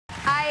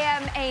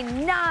a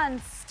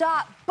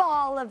non-stop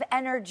ball of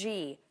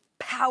energy,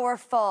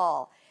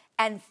 powerful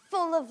and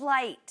full of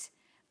light.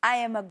 I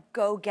am a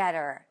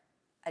go-getter,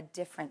 a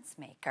difference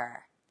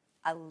maker,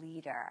 a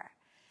leader.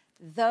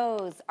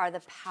 Those are the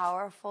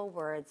powerful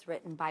words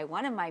written by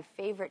one of my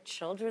favorite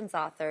children's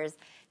authors,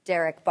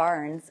 Derrick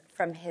Barnes,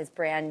 from his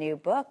brand new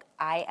book,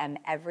 I Am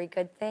Every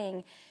Good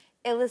Thing,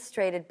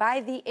 illustrated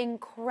by the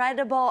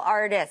incredible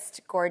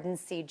artist, Gordon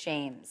C.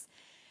 James.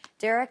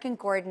 Derrick and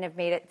Gordon have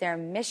made it their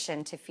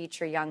mission to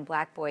feature young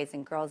Black boys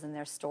and girls in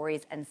their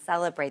stories and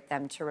celebrate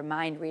them, to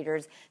remind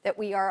readers that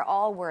we are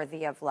all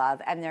worthy of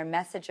love, and their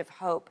message of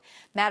hope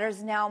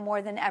matters now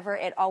more than ever.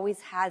 It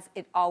always has,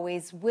 it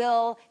always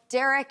will.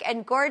 Derrick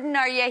and Gordon,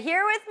 are you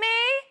here with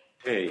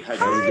me? Hey, how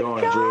you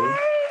doing, Drew?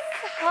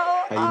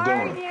 How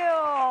are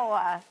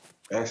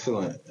you?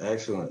 Excellent,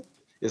 excellent.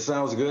 It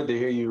sounds good to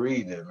hear you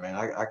reading it, man.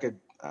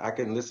 I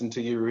can listen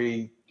to you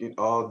read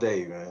all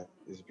day, man.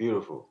 It's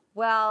beautiful.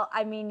 Well,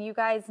 I mean, you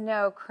guys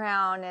know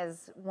Crown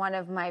is one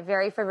of my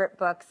very favorite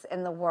books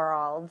in the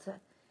world.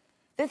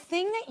 The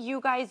thing that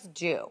you guys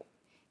do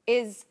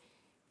is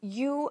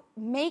you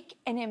make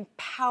an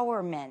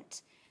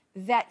empowerment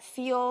that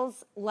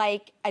feels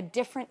like a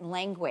different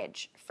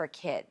language for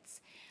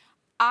kids.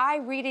 I,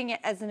 reading it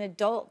as an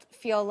adult,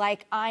 feel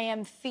like I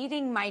am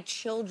feeding my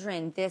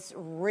children this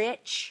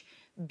rich,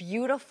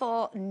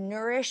 beautiful,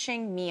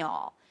 nourishing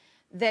meal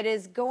that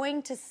is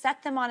going to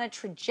set them on a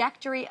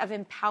trajectory of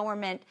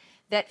empowerment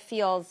that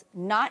feels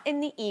not in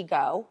the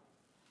ego,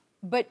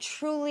 but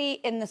truly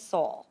in the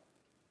soul.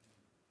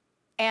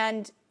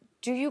 And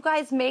do you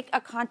guys make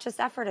a conscious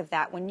effort of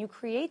that when you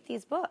create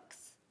these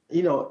books?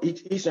 You know,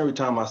 each and every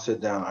time I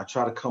sit down, I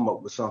try to come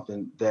up with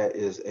something that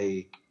is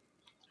a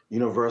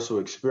universal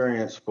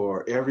experience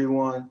for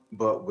everyone.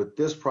 But with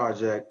this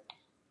project,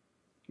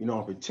 you know,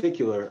 in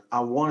particular, I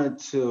wanted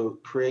to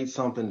create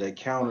something that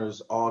counters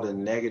all the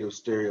negative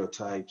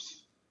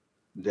stereotypes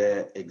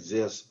that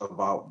exist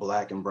about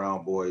Black and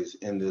brown boys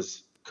in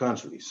this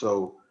country.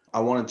 So I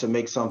wanted to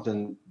make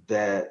something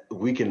that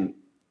we can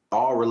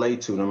all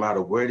relate to, no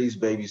matter where these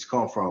babies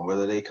come from,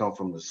 whether they come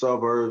from the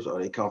suburbs or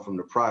they come from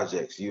the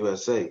projects,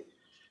 USA,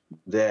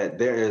 that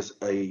there is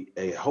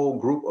a whole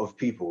group of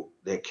people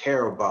that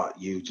care about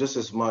you just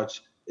as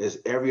much as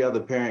every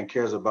other parent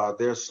cares about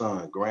their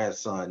son,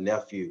 grandson,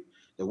 nephew.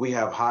 That we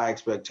have high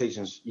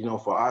expectations, you know,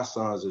 for our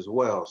sons as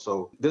well.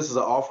 So this is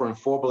an offering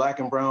for Black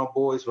and brown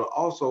boys, but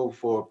also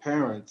for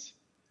parents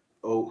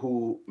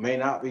who may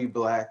not be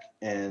Black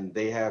and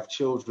they have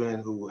children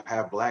who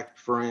have Black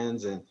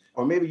friends,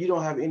 or maybe you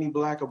don't have any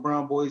Black or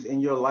brown boys in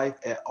your life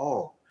at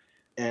all.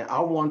 And I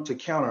want to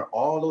counter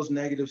all those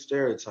negative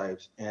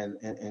stereotypes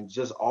and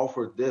just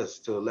offer this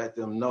to let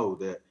them know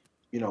that,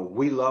 you know,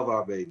 we love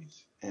our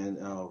babies and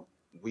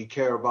we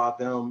care about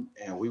them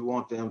and we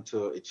want them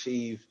to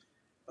achieve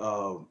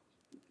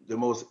the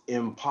most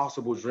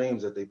impossible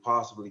dreams that they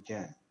possibly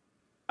can.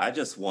 I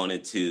just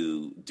wanted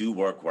to do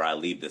work where I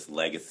leave this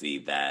legacy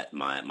that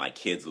my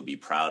kids will be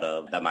proud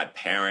of, that my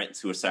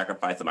parents who were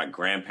sacrificed, and my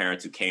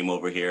grandparents who came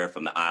over here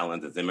from the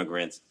islands as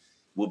immigrants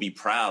will be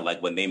proud,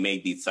 like when they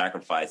made these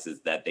sacrifices,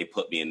 that they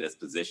put me in this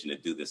position to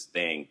do this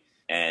thing,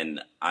 and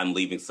I'm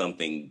leaving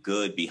something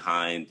good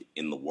behind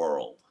in the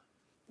world.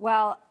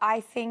 Well,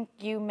 I think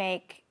you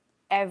make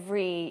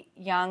every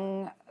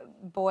young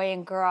boy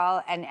and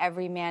girl and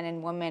every man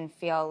and woman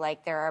feel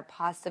like there are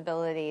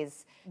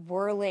possibilities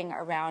whirling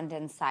around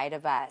inside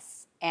of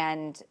us.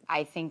 And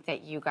I think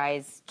that you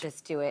guys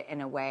just do it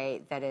in a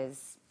way that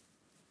is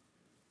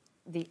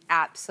the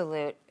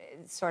absolute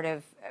sort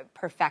of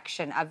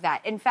perfection of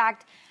that. In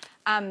fact,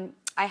 I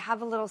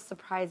have a little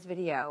surprise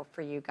video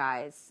for you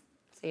guys,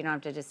 so you don't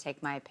have to just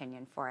take my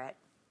opinion for it.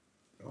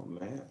 Oh,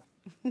 man.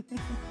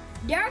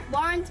 Derrick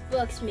Barnes'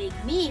 books make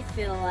me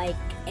feel like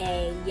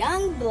a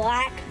young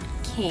Black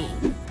king.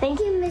 Thank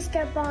you,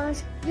 Mr.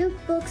 Barnes. Your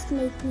books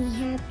make me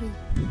happy.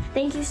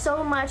 Thank you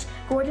so much,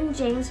 Gordon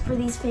James, for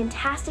these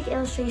fantastic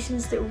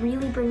illustrations that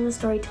really bring the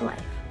story to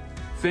life.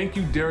 Thank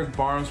you, Derrick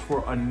Barnes,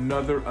 for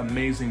another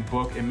amazing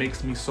book. It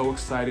makes me so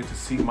excited to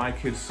see my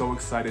kids so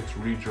excited to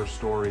read your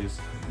stories.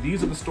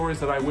 These are the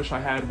stories that I wish I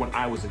had when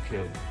I was a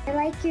kid. I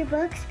like your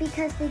books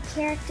because the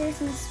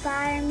characters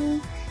inspire me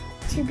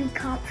to be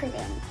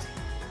confident.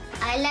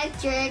 I like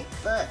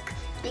Derrick's book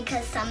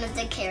because some of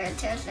the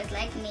characters look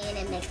like me and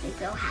it makes me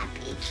feel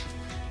happy.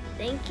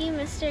 Thank you,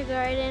 Mr.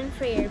 Gordon,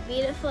 for your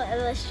beautiful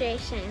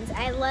illustrations.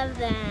 I love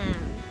them.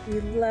 We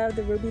love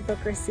the Ruby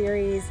Booker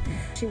series.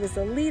 She was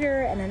a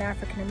leader and an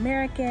African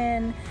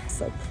American,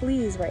 so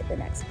please write the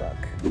next book.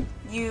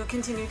 You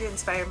continue to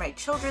inspire my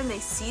children. They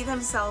see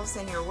themselves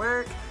in your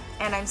work,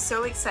 and I'm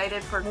so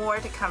excited for more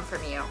to come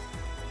from you.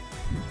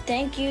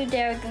 Thank you,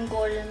 Derrick and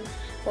Gordon,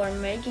 for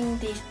making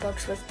these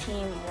books with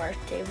teamwork.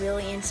 They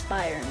really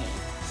inspire me.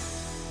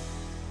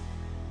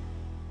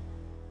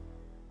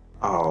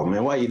 Oh,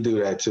 man, why you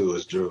do that to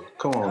us, Drew?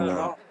 Come on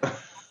now.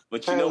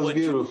 But you know what?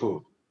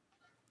 Beautiful.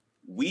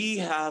 We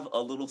have a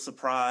little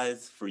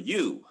surprise for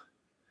you.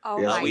 Oh,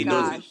 my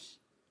gosh.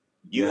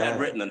 You had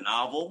written a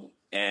novel,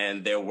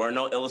 and there were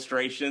no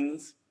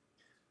illustrations.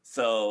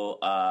 So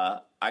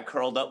I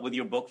curled up with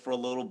your book for a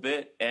little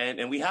bit,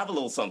 and we have a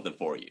little something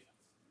for you.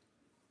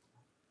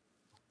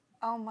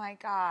 Oh my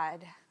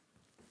God.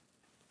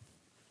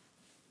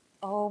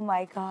 Oh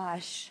my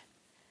gosh.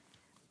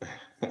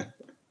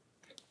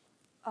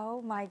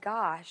 Oh my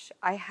gosh.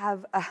 I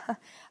have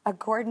a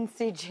Gordon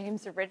C.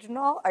 James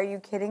original. Are you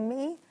kidding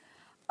me?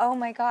 Oh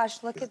my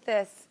gosh, look at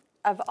this.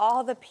 Of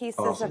all the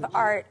pieces of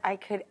art I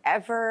could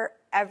ever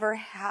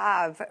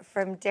have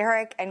from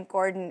Derrick and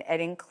Gordon,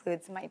 it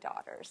includes my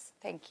daughters.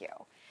 Thank you.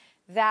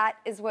 That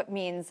is what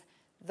means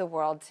the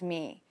world to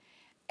me.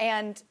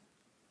 And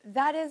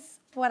that is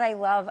what I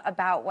love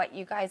about what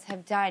you guys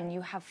have done.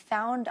 You have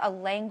found a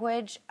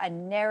language, a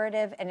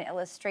narrative, an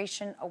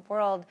illustration, a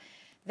world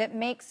that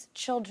makes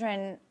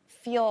children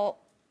feel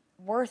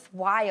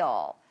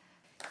worthwhile.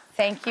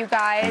 Thank you,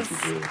 guys.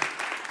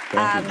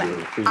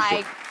 Thank you.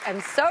 I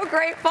am so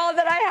grateful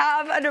that I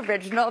have an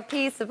original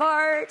piece of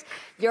art.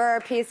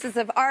 Your pieces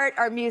of art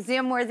are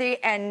museum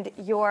worthy, and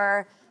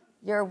your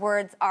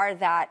words are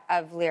that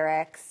of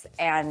lyrics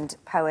and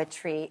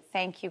poetry.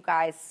 Thank you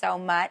guys so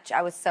much.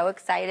 I was so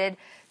excited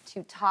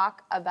to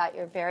talk about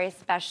your very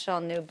special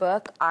new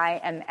book,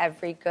 I Am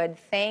Every Good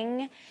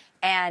Thing,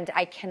 and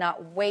I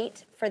cannot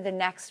wait for the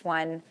next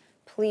one.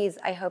 Please,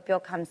 I hope you'll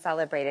come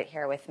celebrate it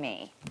here with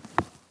me.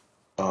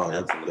 Oh,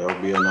 that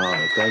would be an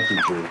honor. Thank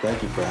you, Drew.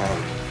 Thank you for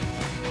having me.